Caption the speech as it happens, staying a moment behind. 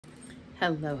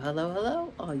Hello, hello,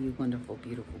 hello, all you wonderful,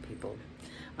 beautiful people.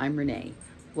 I'm Renee.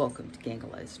 Welcome to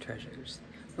Gangalized Treasures,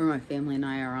 where my family and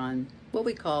I are on what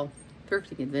we call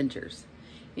thrifting adventures.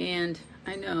 And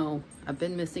I know I've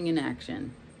been missing in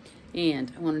action,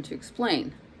 and I wanted to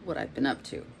explain what I've been up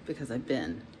to because I've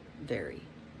been very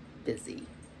busy.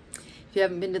 If you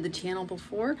haven't been to the channel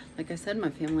before, like I said, my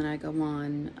family and I go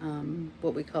on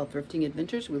what we call thrifting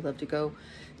adventures. We love to go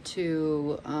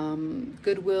to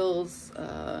Goodwills,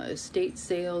 estate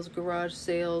sales, garage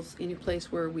sales, any place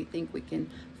where we think we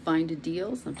can find a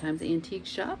deal, sometimes antique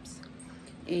shops.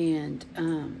 And,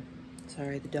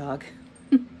 sorry, the dog.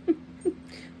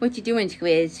 What you doing,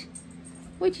 Squiz?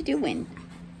 What you doing?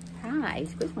 Hi,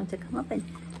 Squiz wants to come up and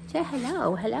say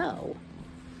hello, hello.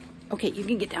 Okay, you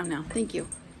can get down now, thank you.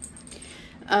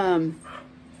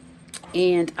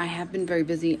 And I have been very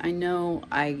busy. I know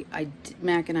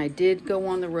Mac and I did go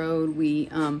on the road. We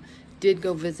did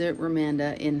go visit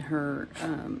Ramanda in her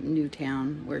new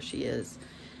town where she is.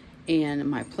 And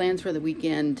my plans for the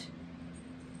weekend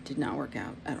did not work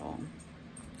out at all.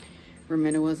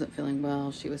 Ramanda wasn't feeling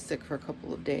well. She was sick for a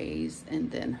couple of days.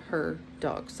 And then her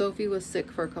dog Sophie was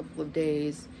sick for a couple of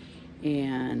days.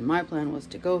 And my plan was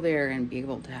to go there and be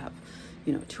able to have,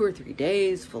 you know, 2 or 3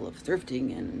 days full of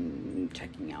thrifting and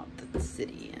checking out the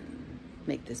city and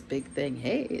make this big thing.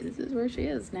 Hey, this is where she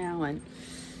is now. And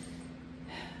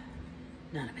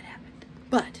none of it happened.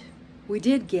 But we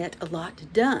did get a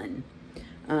lot done.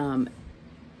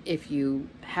 If you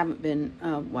haven't been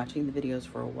watching the videos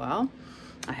for a while,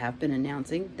 I have been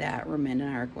announcing that Ramanda and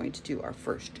I are going to do our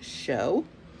first show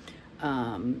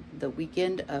the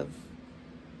weekend of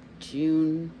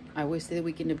June. I always say the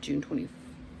weekend of June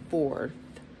 24th.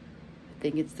 I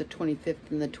think it's the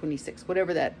 25th and the 26th,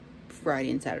 whatever that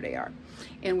Friday and Saturday are.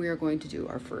 And we are going to do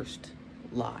our first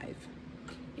live.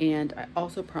 And I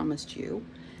also promised you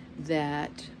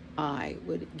that I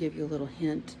would give you a little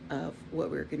hint of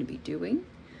what we're going to be doing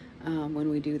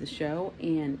when we do the show.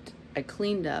 And I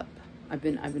cleaned up. I've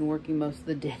been working most of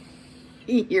the day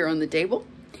here on the table,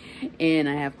 and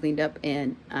I have cleaned up,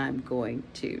 and I'm going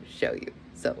to show you.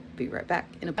 So be right back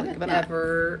in a blink of an eye. I've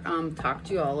never talked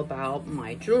to you all about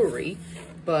my jewelry,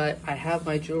 but I have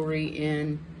my jewelry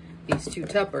in these 2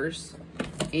 tuppers,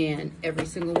 and every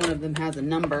single one of them has a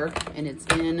number, and it's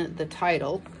in the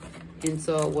title. And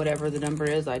so whatever the number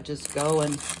is, I just go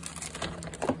and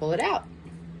pull it out.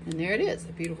 And there it is,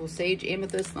 a beautiful sage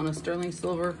amethyst on a sterling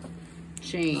silver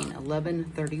chain,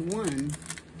 1131.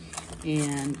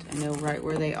 And I know right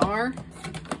where they are.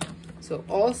 So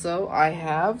also I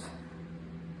have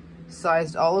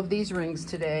sized all of these rings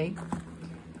today.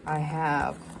 I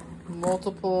have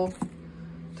multiple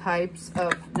types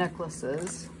of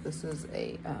necklaces. This is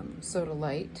a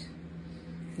sodalite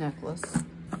necklace.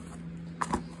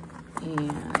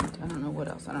 And I don't know what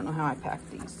else. I don't know how I packed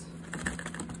these.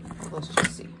 Let's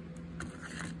just see.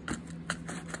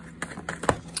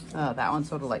 That one's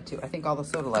sodalite too. I think all the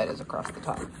sodalite is across the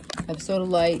top. I have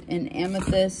sodalite and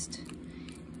amethyst.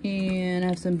 And I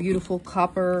have some beautiful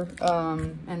copper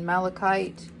and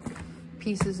malachite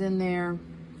pieces in there.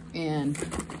 And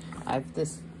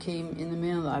this came in the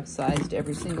mail. I've sized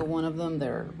every single one of them.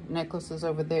 There are necklaces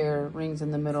over there, rings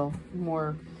in the middle,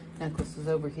 more necklaces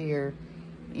over here,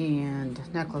 and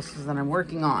necklaces that I'm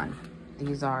working on.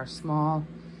 These are small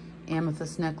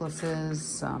amethyst necklaces,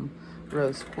 some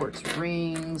rose quartz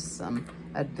rings, some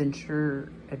adventurine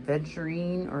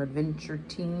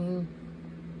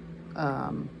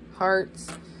hearts.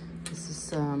 This is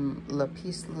some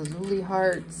lapis lazuli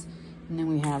hearts, and then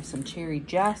we have some cherry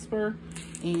jasper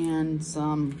and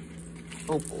some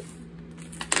opal,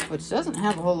 which doesn't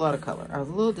have a whole lot of color. I was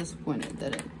a little disappointed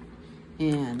that it.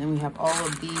 And then we have all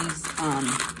of these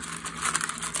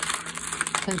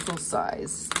pencil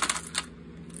size.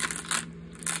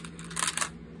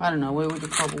 I don't know, what would you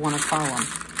want to call them?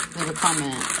 Leave a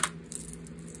comment.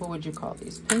 What would you call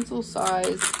these? Pencil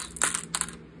size.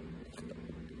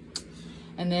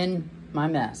 And then my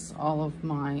mess, all of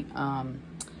my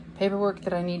paperwork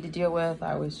that I need to deal with.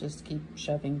 I always just keep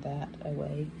shoving that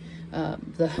away.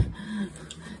 The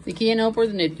can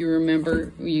opener, and if you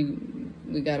remember, we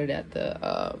got it at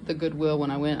the Goodwill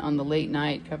when I went on the late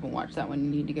night. If you haven't watched that one, you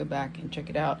need to go back and check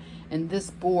it out. And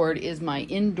this board is my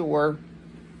indoor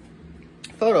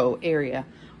photo area.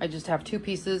 I just have 2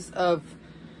 pieces of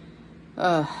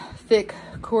thick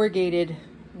corrugated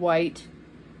white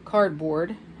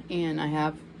cardboard, and I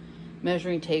have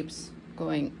measuring tapes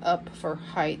going up for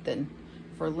height and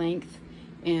for length.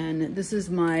 And this is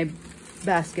my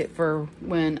basket for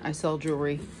when I sell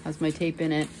jewelry. Has my tape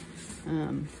in it.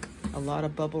 A lot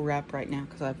of bubble wrap right now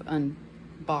because I've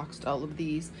unboxed all of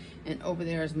these. And over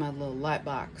there is my little light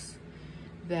box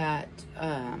that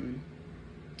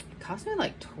it cost me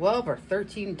like $12 or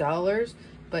 $13,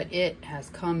 but it has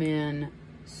come in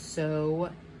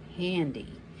so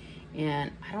handy.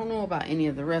 And I don't know about any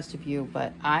of the rest of you,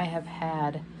 but I have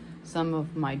had some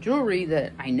of my jewelry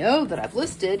that I know that I've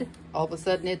listed, all of a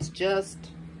sudden it's just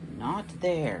not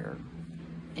there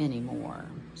anymore.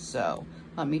 So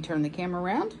let me turn the camera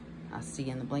around. I'll see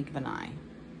you in the blink of an eye.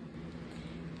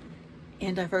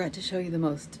 And I forgot to show you the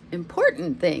most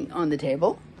important thing on the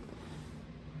table.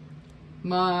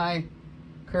 My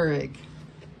Keurig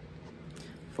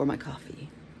for my coffee,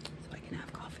 so I can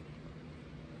have coffee.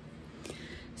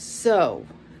 So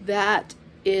that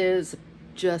is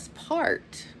just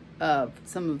part of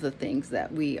some of the things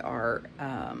that we are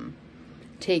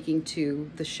taking to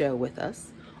the show with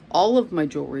us. All of my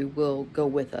jewelry will go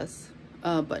with us,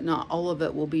 but not all of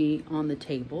it will be on the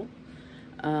table.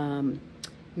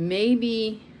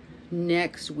 Maybe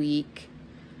next week,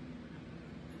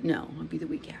 no, it'll be the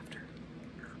week after.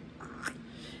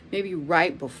 Maybe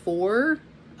right before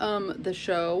the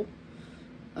show,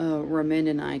 Ramin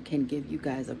and I can give you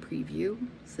guys a preview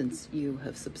since you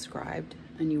have subscribed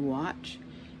and you watch.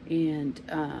 And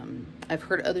I've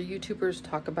heard other YouTubers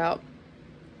talk about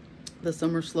the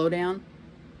summer slowdown,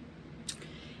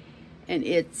 and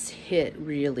it's hit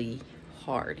really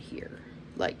hard here.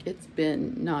 Like, it's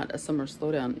been not a summer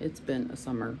slowdown, it's been a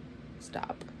summer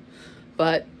stop.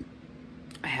 But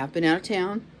I have been out of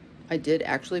town. I did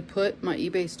actually put my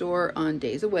eBay store on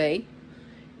days away,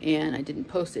 and I didn't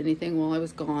post anything while I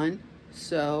was gone.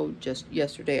 So just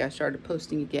yesterday I started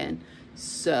posting again.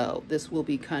 So this will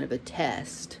be kind of a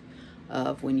test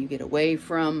of when you get away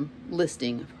from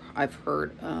listing. I've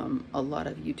heard a lot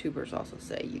of YouTubers also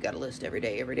say you got to list every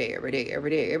day, every day, every day, every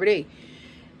day, every day.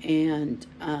 And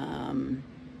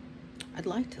I'd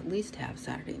like to at least have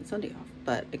Saturday and Sunday off,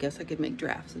 but I guess I could make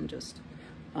drafts and just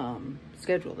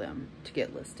schedule them to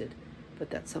get listed. But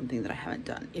that's something that I haven't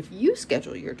done. If you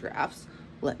schedule your drafts,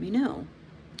 let me know.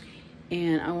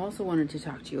 And I also wanted to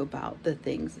talk to you about the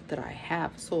things that I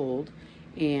have sold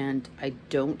and I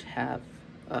don't have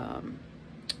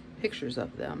pictures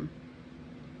of them.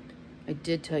 I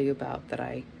did tell you about that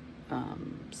I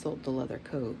sold the leather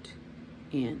coat,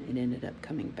 and it ended up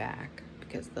coming back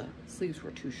because the sleeves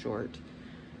were too short.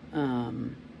 I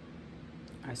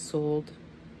sold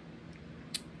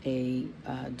a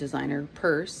designer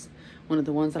purse, one of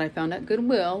the ones that I found at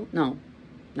Goodwill. No,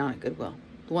 not at Goodwill.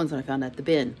 The ones that I found at the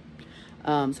bin.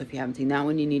 So if you haven't seen that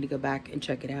one, you need to go back and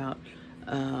check it out.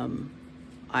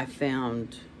 I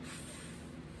found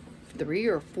 3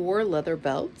 or 4 leather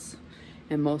belts,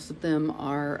 and most of them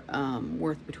are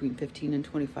worth between $15 and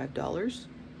 $25.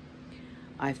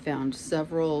 I found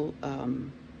several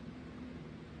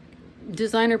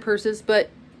designer purses, but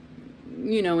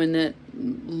you know, in that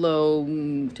low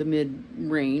to mid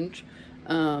range.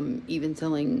 Even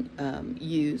selling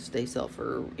used, they sell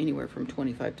for anywhere from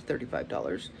 $25 to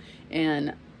 $35,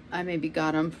 and I maybe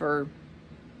got them for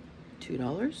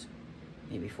 $2,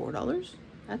 maybe $4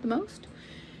 at the most.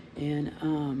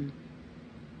 And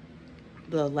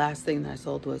the last thing that I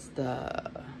sold was the,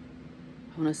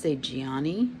 I want to say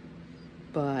Gianni,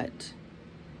 but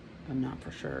I'm not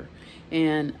for sure.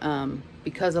 And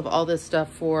because of all this stuff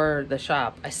for the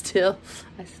shop, I still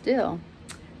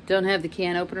don't have the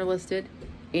can opener listed,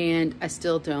 and I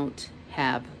still don't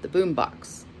have the boom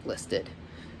box listed.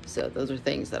 So those are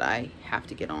things that I have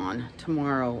to get on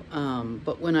tomorrow.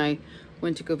 But when I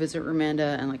went to go visit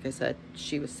Ramanda, and like I said,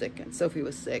 she was sick and Sophie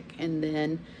was sick, and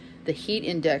then the heat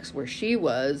index where she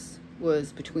was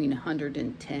between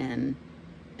 110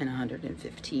 and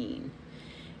 115.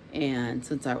 And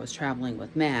since I was traveling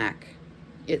with Mac,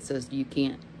 it says you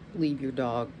can't leave your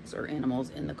dogs or animals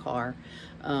in the car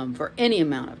for any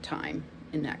amount of time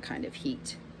in that kind of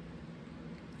heat.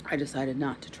 I decided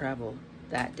not to travel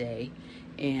that day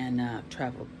and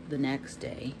traveled the next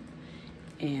day.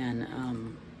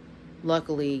 And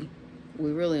luckily,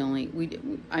 we really only,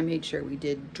 I made sure we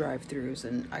did drive-throughs,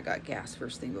 and I got gas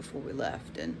first thing before we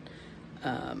left. And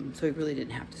so we really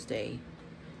didn't have to stay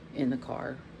in the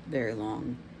car very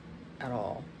long at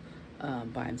all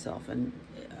by himself. And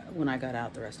when I got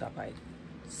out the rest stop, I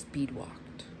speed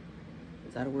walked.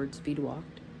 Is that a word? Speed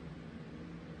walked?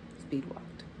 Speed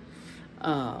walked.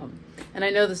 And I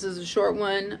know this is a short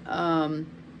one.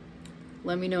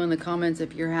 Let me know in the comments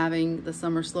if you're having the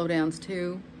summer slowdowns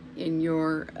too in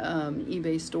your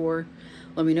eBay store.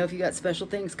 Let me know if you got special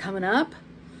things coming up.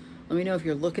 Let me know if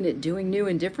you're looking at doing new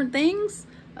and different things.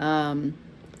 Ramanda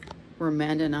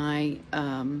and I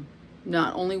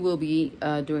not only will be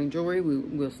doing jewelry, we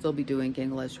will still be doing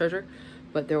Gangalized Treasure,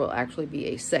 but there will actually be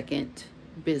a second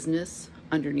business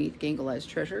underneath Gangalized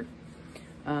Treasure.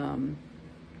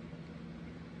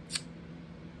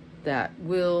 that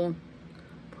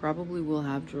probably will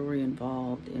have jewelry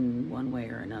involved in one way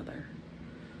or another.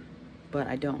 But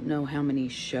I don't know how many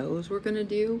shows we're going to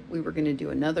do. We were going to do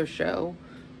another show.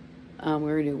 We were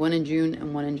going to do one in June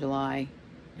and one in July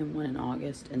and one in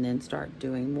August, and then start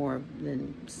doing more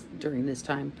than during this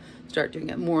time. Start doing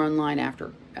it more online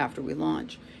after we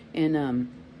launch. And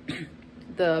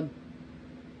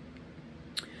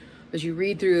as you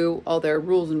read through all their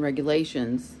rules and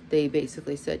regulations, they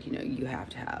basically said, you know, you have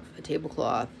to have a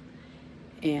tablecloth,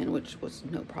 and which was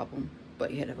no problem,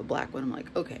 but you had to have a black one. I'm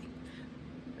like, okay.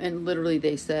 And literally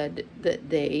they said that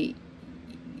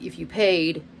if you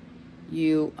paid,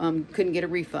 you couldn't get a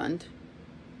refund.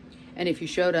 And if you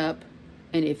showed up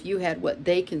and if you had what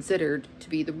they considered to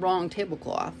be the wrong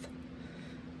tablecloth,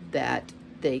 that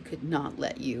they could not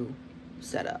let you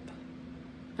set up.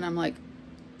 And I'm like,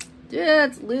 yeah,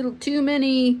 it's a little too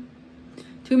many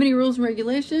rules and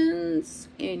regulations,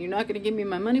 and you're not going to give me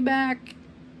my money back.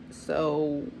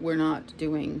 So we're not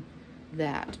doing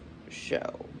that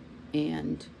show.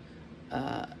 And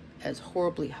as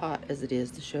horribly hot as it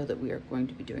is, the show that we are going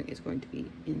to be doing is going to be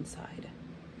inside.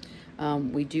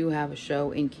 We do have a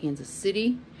show in Kansas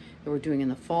City that we're doing in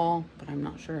the fall, but I'm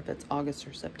not sure if it's August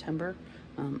or September.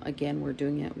 Again, we're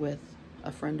doing it with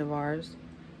a friend of ours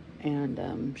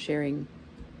and sharing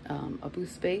a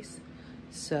booth space.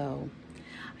 So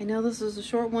I know this is a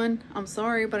short one. I'm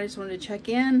sorry, but I just wanted to check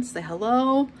in, say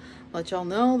hello, let y'all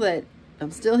know that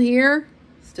I'm still here,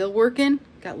 still working,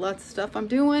 got lots of stuff I'm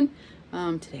doing.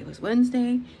 Today was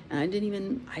Wednesday,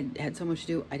 and I had so much to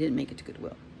do, I didn't make it to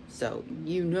Goodwill. So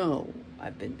you know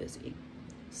I've been busy.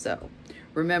 So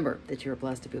remember that you're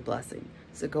blessed to be a blessing.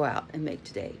 So go out and make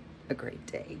today a great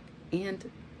day. And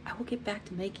I will get back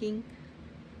to making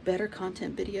better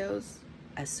content videos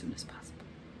as soon as possible.